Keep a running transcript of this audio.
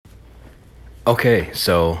Okay,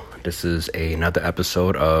 so this is another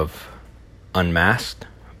episode of Unmasked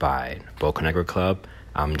by Bocanegra Club.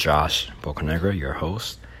 I'm Josh Bocanegra, your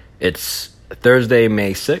host. It's Thursday,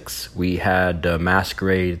 May 6th. We had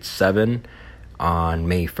Masquerade 7 on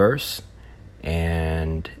May 1st.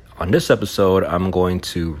 And on this episode, I'm going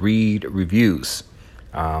to read reviews.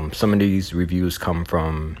 Some of these reviews come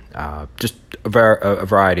from just a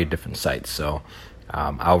variety of different sites. So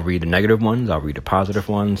I'll read the negative ones, I'll read the positive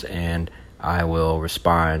ones, and I will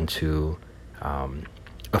respond to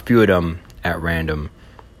a few of them at random.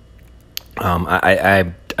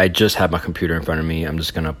 I just have my computer in front of me. I'm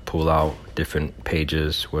just going to pull out different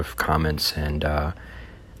pages with comments, and I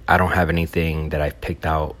don't have anything that I've picked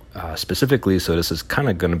out specifically, so this is kind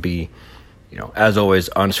of going to be, as always,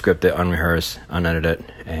 unscripted, unrehearsed, unedited,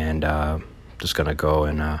 and just going to go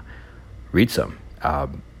and read some.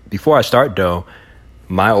 Before I start, though,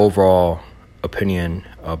 my overall opinion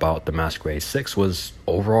about the Masquerade 6 was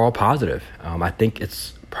overall positive. I think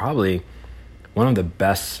it's probably one of the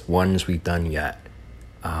best ones we've done yet.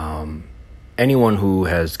 Anyone who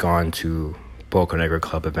has gone to Bocanegra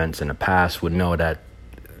Club events in the past would know that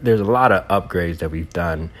there's a lot of upgrades that we've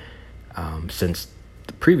done since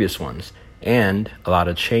the previous ones, and a lot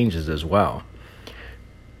of changes as well.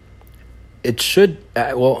 I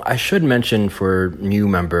should mention for new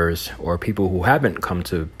members or people who haven't come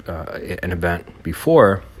to an event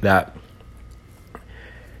before that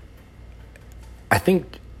I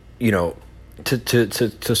think,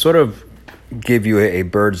 to sort of give you a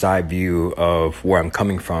bird's eye view of where I'm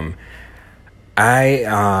coming from,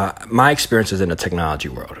 my experience is in the technology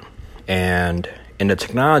world. And in the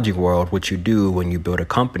technology world, what you do when you build a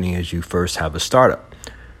company is you first have a startup.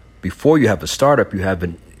 Before you have a startup, you have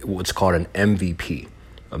what's called an MVP,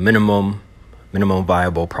 a minimum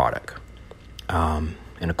viable product. And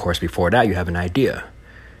of course, before that, you have an idea.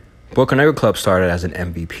 Bocanegra Club started as an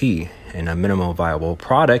MVP, and a minimum viable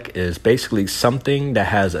product is basically something that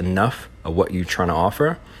has enough of what you're trying to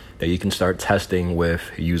offer that you can start testing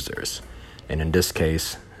with users. And in this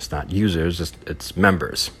case, it's not users, it's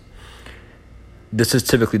members. This is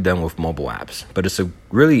typically done with mobile apps, but it's a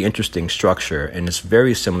really interesting structure, and it's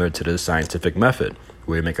very similar to the scientific method,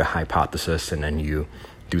 where you make a hypothesis and then you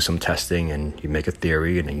do some testing and you make a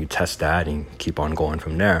theory and then you test that and you keep on going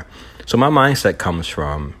from there. So my mindset comes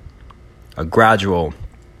from a gradual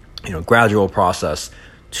process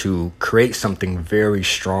to create something very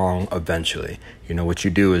strong eventually. What you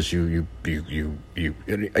do is you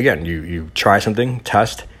try something,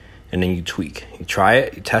 test, and then you tweak. You try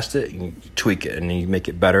it, you test it, you tweak it, and then you make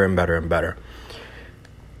it better and better and better.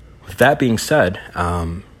 With that being said,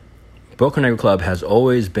 Bocanegra Club has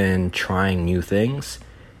always been trying new things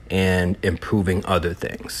and improving other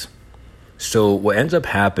things. So what ends up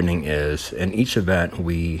happening is, in each event,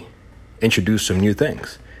 we introduce some new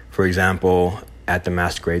things. For example, at the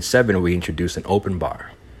Masquerade 7, we introduced an open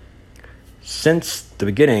bar. Since the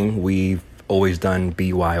beginning, we've always done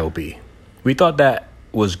BYOB. We thought that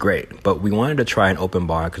was great, but we wanted to try an open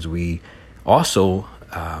bar because we also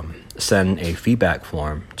send a feedback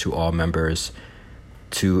form to all members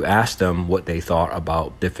to ask them what they thought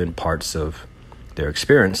about different parts of their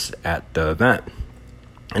experience at the event.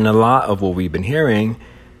 And a lot of what we've been hearing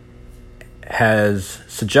has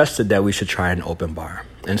suggested that we should try an open bar.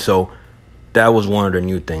 And so that was one of the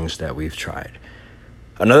new things that we've tried.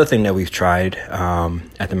 Another thing that we've tried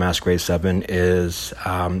at the Masquerade 7 is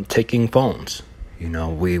taking phones.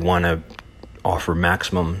 We want to offer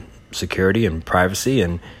maximum security and privacy,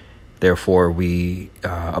 and therefore, we,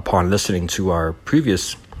 upon listening to our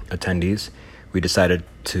previous attendees, we decided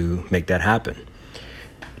to make that happen.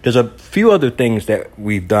 There's a few other things that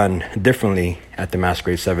we've done differently at the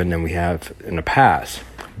Masquerade 7 than we have in the past.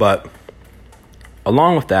 But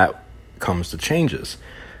along with that comes the changes.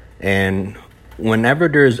 And whenever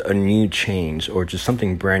there's a new change or just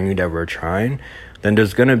something brand new that we're trying, then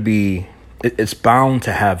there's going to be, it's bound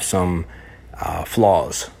to have some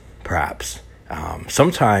flaws, perhaps.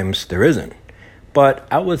 Sometimes there isn't, but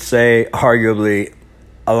I would say arguably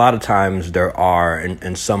a lot of times there are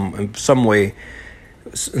in some way,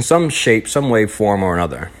 in some shape, some way, form or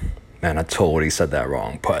another. Man, I totally said that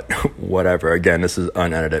wrong, but whatever. Again, this is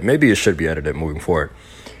unedited. Maybe it should be edited moving forward.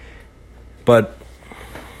 But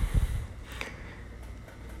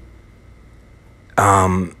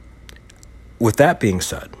with that being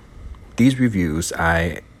said, these reviews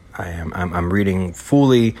I'm reading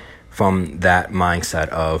fully from that mindset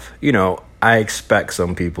of, I expect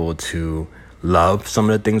some people to love some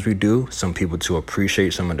of the things we do, some people to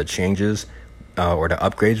appreciate some of the changes or the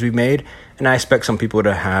upgrades we made, and I expect some people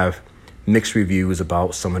to have mixed reviews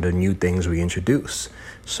about some of the new things we introduce.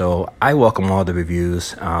 So I welcome all the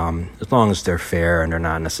reviews, as long as they're fair and they're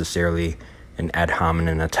not necessarily an ad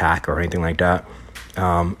hominem attack or anything like that.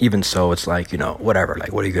 Even so, it's like, whatever,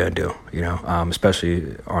 like, what are you going to do,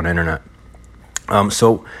 especially on the internet.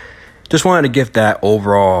 So just wanted to give that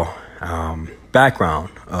overall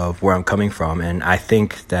background of where I'm coming from. And I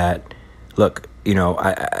think that, look,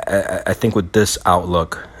 I think with this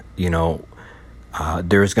outlook,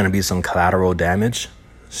 there's going to be some collateral damage,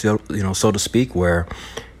 so to speak, where,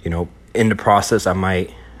 in the process, I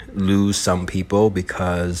might lose some people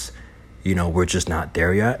because, we're just not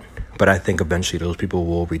there yet. But I think eventually those people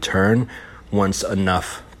will return once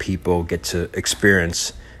enough people get to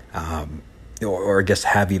experience, or I guess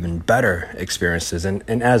have even better experiences. And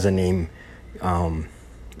as the name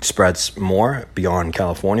spreads more beyond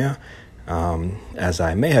California, as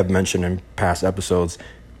I may have mentioned in past episodes,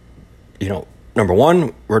 number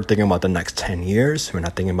one, we're thinking about the next 10 years. We're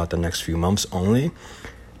not thinking about the next few months only.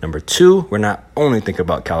 Number two, we're not only thinking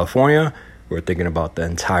about California, we're thinking about the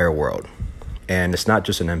entire world. And it's not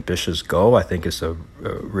just an ambitious goal. I think it's a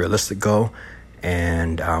realistic goal.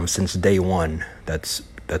 And since day one, that's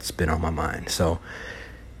been on my mind. So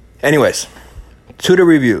anyways, to the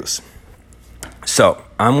reviews. So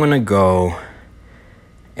I'm going to go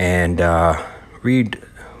and read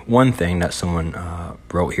one thing that someone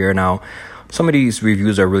wrote here. Now, some of these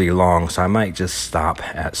reviews are really long, so I might just stop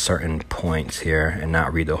at certain points here and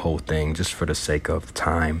not read the whole thing just for the sake of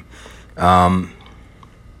time.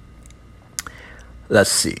 Let's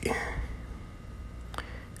see.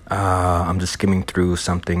 I'm just skimming through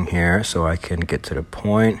something here so I can get to the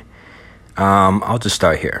point. I'll just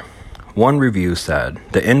start here. One review said,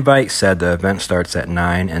 the invite said the event starts at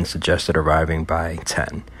 9 and suggested arriving by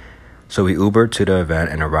 10. So we Ubered to the event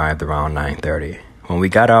and arrived around 9:30. When we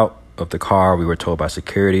got out of the car, we were told by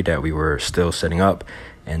security that we were still setting up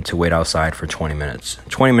and to wait outside for 20 minutes.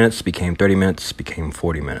 20 minutes became 30 minutes, became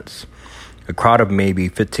 40 minutes. A crowd of maybe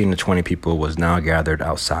 15 to 20 people was now gathered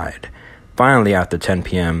outside. Finally, after 10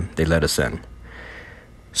 p.m., they let us in.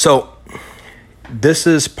 So this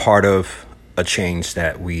is part of a change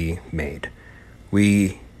that we made.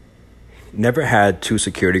 We never had 2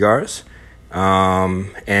 security guards.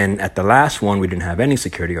 And at the last one, we didn't have any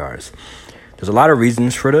security guards. There's a lot of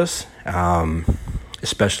reasons for this,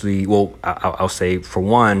 especially, I'll say for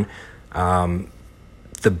one,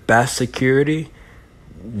 the best security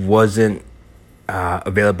wasn't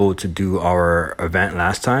available to do our event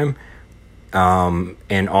last time.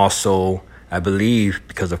 And also, I believe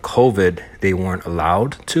because of COVID, they weren't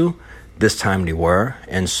allowed to. This time they were.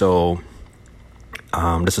 And so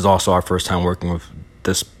this is also our first time working with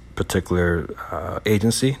this particular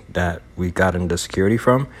agency that we got into security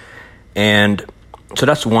from. And so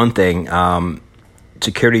that's one thing.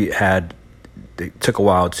 Security it took a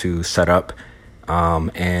while to set up.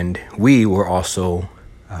 And we were also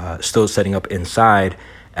still setting up inside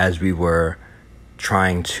as we were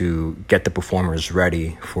trying to get the performers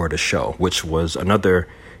ready for the show, which was another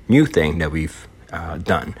new thing that we've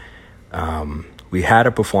done. We had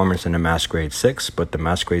a performance in the Masquerade 6, but the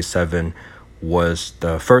Masquerade 7 was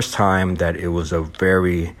the first time that it was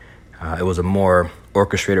it was a more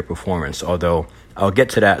orchestrated performance, although I'll get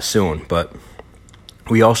to that soon. But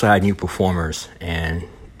we also had new performers, and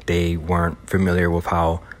they weren't familiar with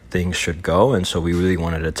how things should go, and so we really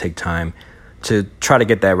wanted to take time to try to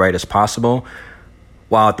get that right as possible,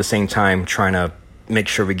 while at the same time trying to make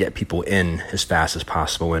sure we get people in as fast as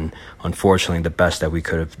possible. And unfortunately, the best that we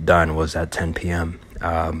could have done was at 10 p.m.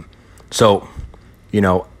 So,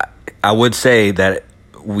 I would say that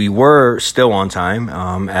we were still on time,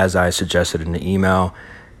 as I suggested in the email.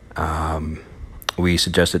 We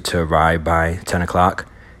suggested to arrive by 10 o'clock,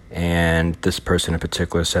 and this person in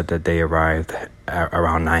particular said that they arrived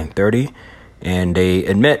around 9:30, and they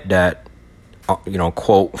admit that,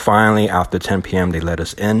 quote, finally after 10 p.m. they let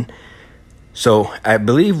us in. So I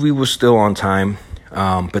believe we were still on time,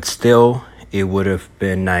 but still it would have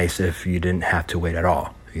been nice if you didn't have to wait at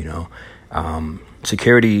all,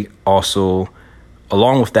 Security also,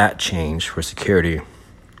 along with that change for security,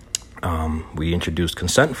 we introduced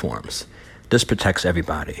consent forms. This protects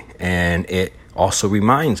everybody, and it also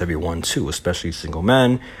reminds everyone too, especially single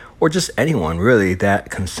men or just anyone really,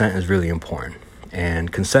 that consent is really important.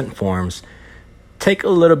 And consent forms take a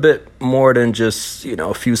little bit more than just,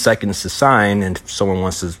 a few seconds to sign. And if someone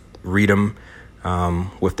wants to read them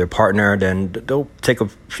with their partner, then they'll take a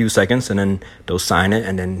few seconds and then they'll sign it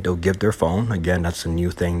and then they'll give their phone. Again, that's a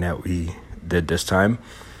new thing that we did this time.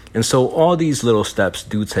 And so all these little steps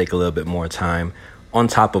do take a little bit more time on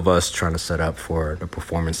top of us trying to set up for the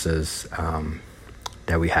performances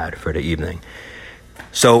that we had for the evening.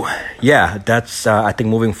 So yeah, that's I think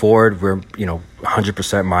moving forward, we're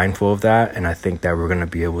 100% mindful of that, and I think that we're going to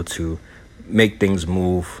be able to make things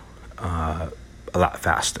move a lot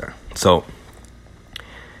faster. So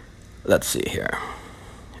let's see here.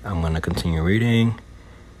 I'm going to continue reading.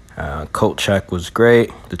 Coat check was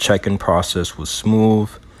great. The check-in process was smooth.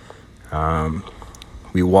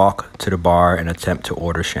 We walk to the bar and attempt to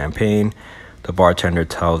order champagne. The bartender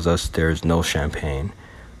tells us there's no champagne.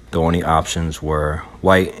 The only options were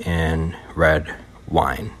white and red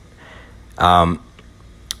wine.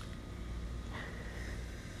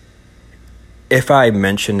 If I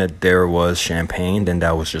mentioned that there was champagne, then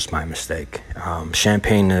that was just my mistake.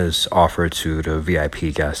 Champagne is offered to the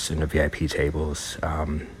VIP guests in the VIP tables.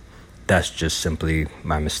 That's just simply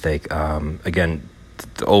my mistake. Again,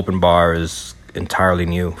 the open bar is entirely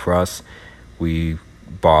new for us. We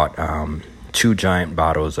bought 2 giant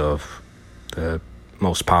bottles of the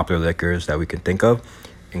most popular liquors that we can think of,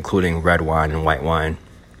 including red wine and white wine.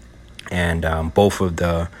 And both of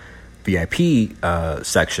the VIP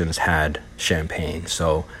sections had champagne.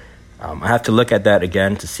 So I have to look at that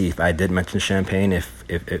again to see if I did mention champagne.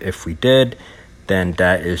 If we did, then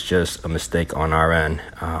that is just a mistake on our end.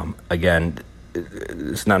 Again,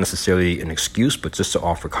 it's not necessarily an excuse, but just to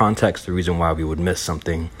offer context, the reason why we would miss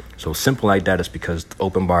something so simple like that is because the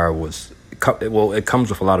open bar it comes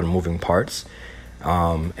with a lot of moving parts.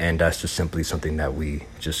 And that's just simply something that we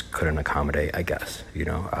just couldn't accommodate, I guess,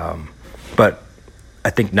 but I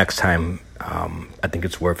think next time, I think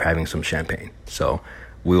it's worth having some champagne. So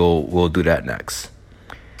we'll do that next.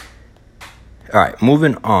 All right,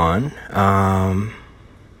 moving on.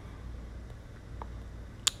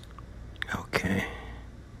 Okay.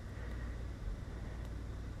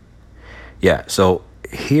 Yeah, so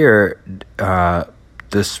here,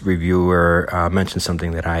 this reviewer mentioned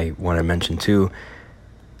something that I want to mention too.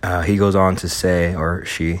 He goes on to say, or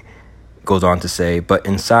she goes on to say, but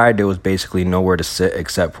inside there was basically nowhere to sit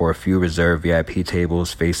except for a few reserved VIP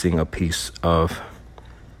tables facing a piece of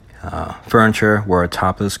furniture where a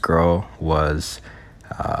topless girl was.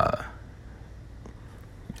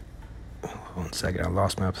 One second, I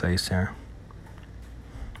lost my place here.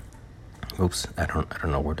 Oops, I don't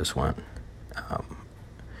know where this went.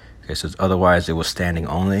 Okay, so otherwise it was standing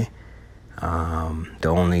only. The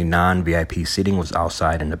only non-VIP seating was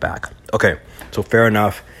outside in the back. Okay, so fair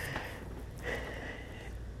enough.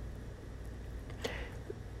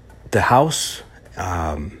 The house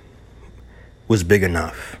was big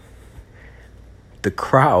enough. The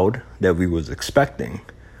crowd that we was expecting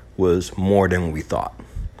was more than we thought.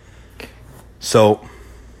 So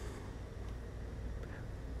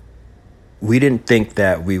we didn't think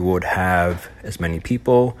that we would have as many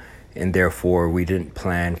people, and therefore we didn't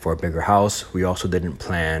plan for a bigger house. We also didn't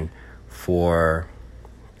plan for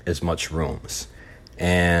as much rooms.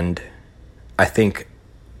 And I think,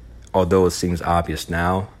 although it seems obvious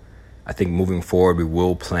now, I think moving forward we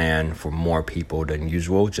will plan for more people than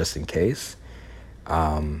usual, just in case.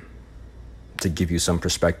 To give you some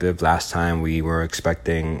perspective, last time we were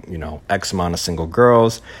expecting, X amount of single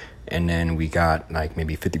girls, and then we got like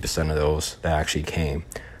maybe 50% of those that actually came.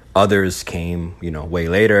 Others came, way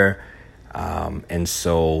later. And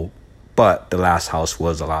so, but the last house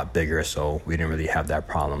was a lot bigger, so we didn't really have that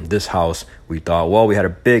problem. This house, we thought, well, we had a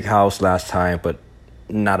big house last time, but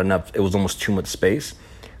not enough. It was almost too much space.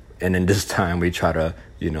 And then this time we try to,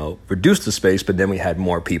 reduce the space, but then we had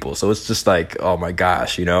more people. So it's just like, oh my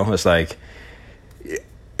gosh, it's like,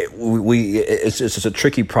 it's just a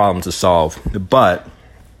tricky problem to solve. But,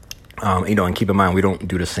 and keep in mind, we don't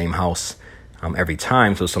do the same house every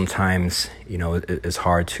time. So sometimes, it's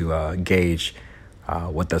hard to gauge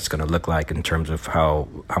what that's going to look like in terms of how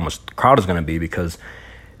much the crowd is going to be, because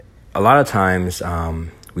a lot of times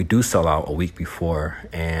we do sell out a week before,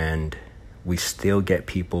 and we still get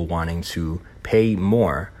people wanting to pay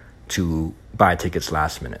more to buy tickets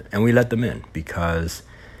last minute. And we let them in because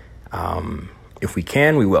if we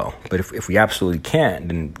can, we will. But if we absolutely can't,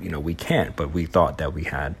 then, we can't. But we thought that we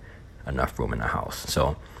had enough room in the house.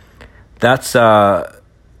 So that's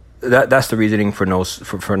that's the reasoning for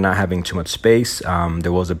not having too much space.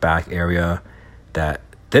 There was a back area that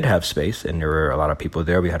did have space, and there were a lot of people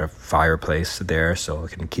there. We had a fireplace there, so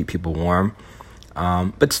it can keep people warm.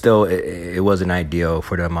 But still, it wasn't ideal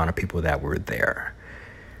for the amount of people that were there.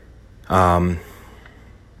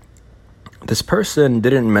 This person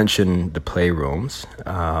didn't mention the playrooms,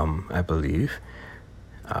 I believe.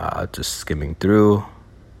 Just skimming through.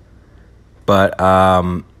 But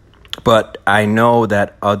I know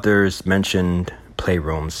that others mentioned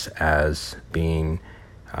playrooms as being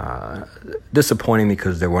disappointing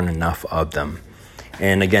because there weren't enough of them.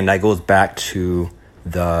 And again, that goes back to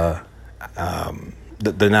the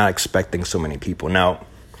not expecting so many people. Now,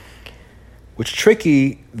 what's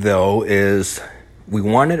tricky, though, is we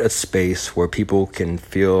wanted a space where people can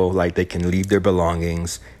feel like they can leave their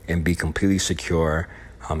belongings and be completely secure,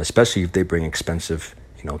 especially if they bring expensive,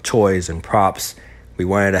 toys and props. We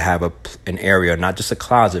wanted to have an area, not just a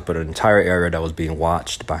closet, but an entire area that was being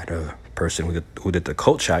watched by the person who did the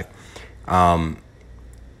coat check.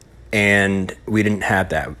 And we didn't have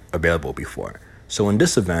that available before. So in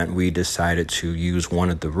this event, we decided to use one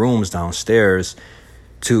of the rooms downstairs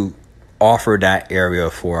to offer that area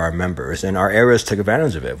for our members. And our areas took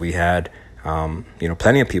advantage of it. We had,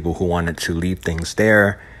 plenty of people who wanted to leave things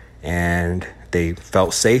there, and they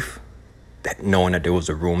felt safe knowing that there was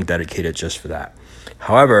a room dedicated just for that.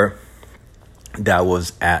 However, that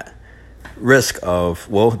was at risk of,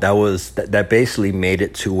 that basically made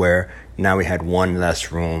it to where now we had one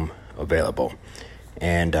less room available.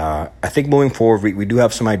 And I think moving forward, we do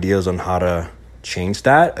have some ideas on how to change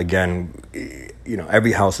that. Again,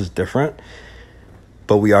 every house is different,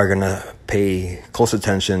 but we are going to pay close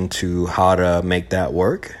attention to how to make that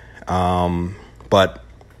work. But,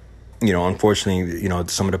 unfortunately,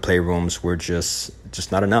 some of the playrooms were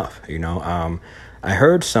just not enough. I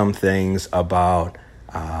heard some things about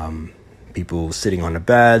people sitting on the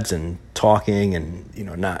beds and talking and,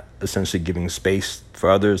 not essentially giving space for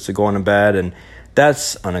others to go on the bed. And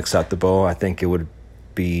that's unacceptable. I think it would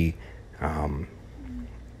be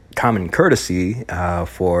common courtesy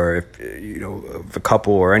for if a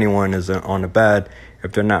couple or anyone is on the bed,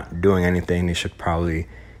 if they're not doing anything, they should probably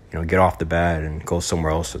get off the bed and go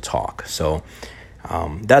somewhere else to talk. So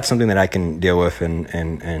that's something that I can deal with, and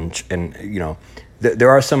there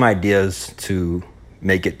are some ideas to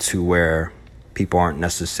make it to where people aren't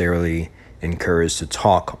necessarily encouraged to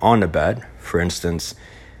talk on the bed. For instance,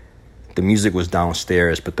 the music was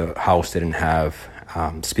downstairs, but the house didn't have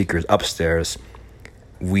speakers upstairs.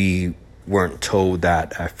 We weren't told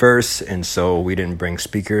that at first, and so we didn't bring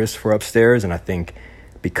speakers for upstairs. And I think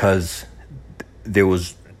because there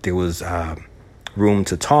was room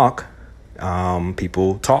to talk,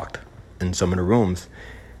 people talked in some of the rooms.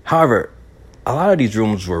 However, a lot of these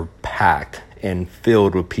rooms were packed and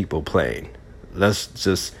filled with people playing. Let's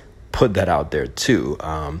just put that out there too.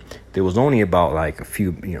 There was only about like a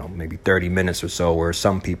few, maybe 30 minutes or so where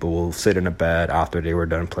some people will sit in a bed after they were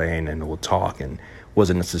done playing and will talk and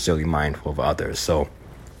wasn't necessarily mindful of others. So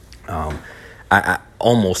I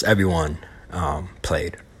almost everyone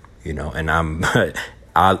played, and I'm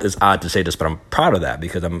it's odd to say this, but I'm proud of that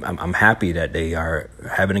because I'm happy that they are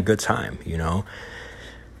having a good time,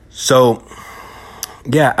 So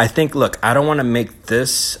yeah, I think, look, I don't want to make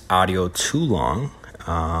this audio too long.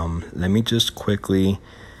 Let me just quickly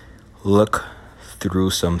look through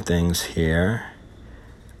some things here.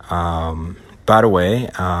 By the way,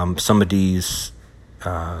 some of these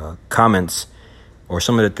comments or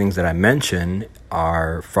some of the things that I mentioned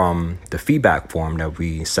are from the feedback form that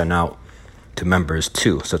we sent out to members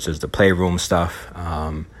too, such as the playroom stuff,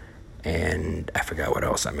 and I forgot what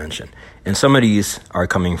else I mentioned. And some of these are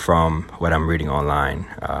coming from what I'm reading online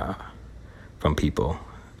from people.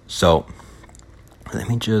 So let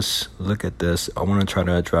me just look at this. I want to try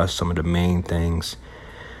to address some of the main things.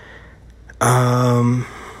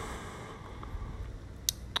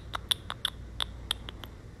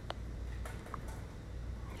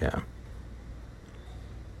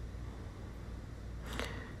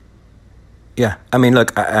 Yeah. I mean,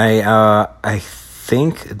 look, I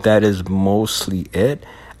think that is mostly it.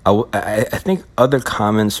 I think other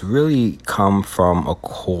comments really come from a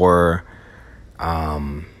core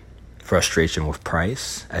frustration with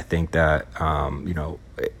price. I think that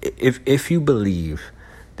if you believe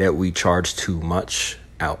that we charge too much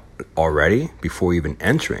out already before even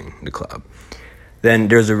entering the club, then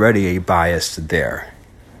there's already a bias there.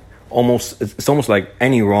 It's almost like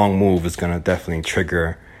any wrong move is going to definitely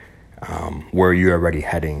trigger where you're already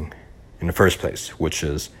heading in the first place, which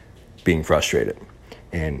is being frustrated.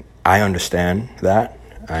 And I understand that.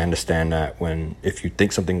 I understand that if you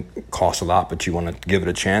think something costs a lot, but you want to give it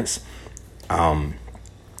a chance,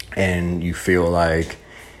 and you feel like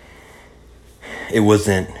it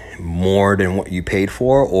wasn't more than what you paid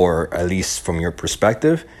for, or at least from your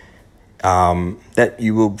perspective, that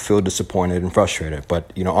you will feel disappointed and frustrated.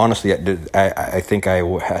 But, honestly, I think I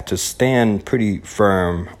will have to stand pretty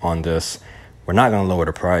firm on this. We're not going to lower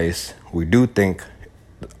the price. We do think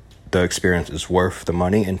the experience is worth the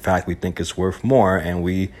money. In fact, we think it's worth more, and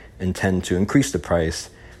we intend to increase the price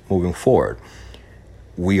moving forward.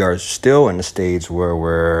 We are still in a stage where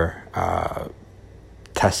we're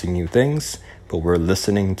testing new things, but we're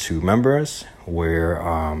listening to members. We're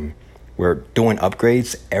doing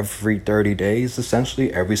upgrades every 30 days,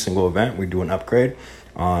 essentially. Every single event, we do an upgrade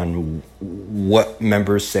on what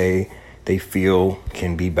members say they feel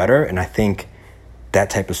can be better. And I think that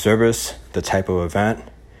type of service, the type of event,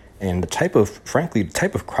 and the type of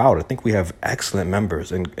crowd, I think we have excellent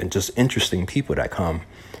members and just interesting people that come,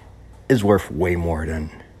 is worth way more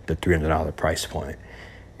than the $300 price point.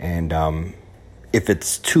 And if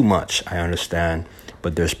it's too much, I understand,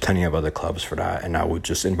 but there's plenty of other clubs for that. And I would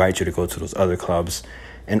just invite you to go to those other clubs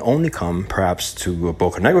and only come perhaps to a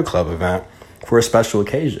Bocanegra Club event for a special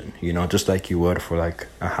occasion, just like you would for like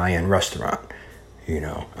a high-end restaurant,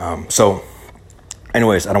 So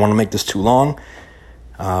anyways, I don't want to make this too long.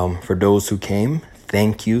 For those who came,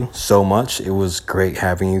 thank you so much. It was great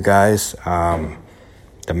having you guys.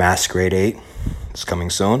 The Masquerade 8 is coming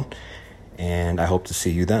soon, and I hope to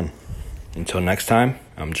see you then. Until next time,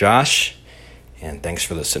 I'm Josh, and thanks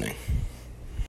for listening.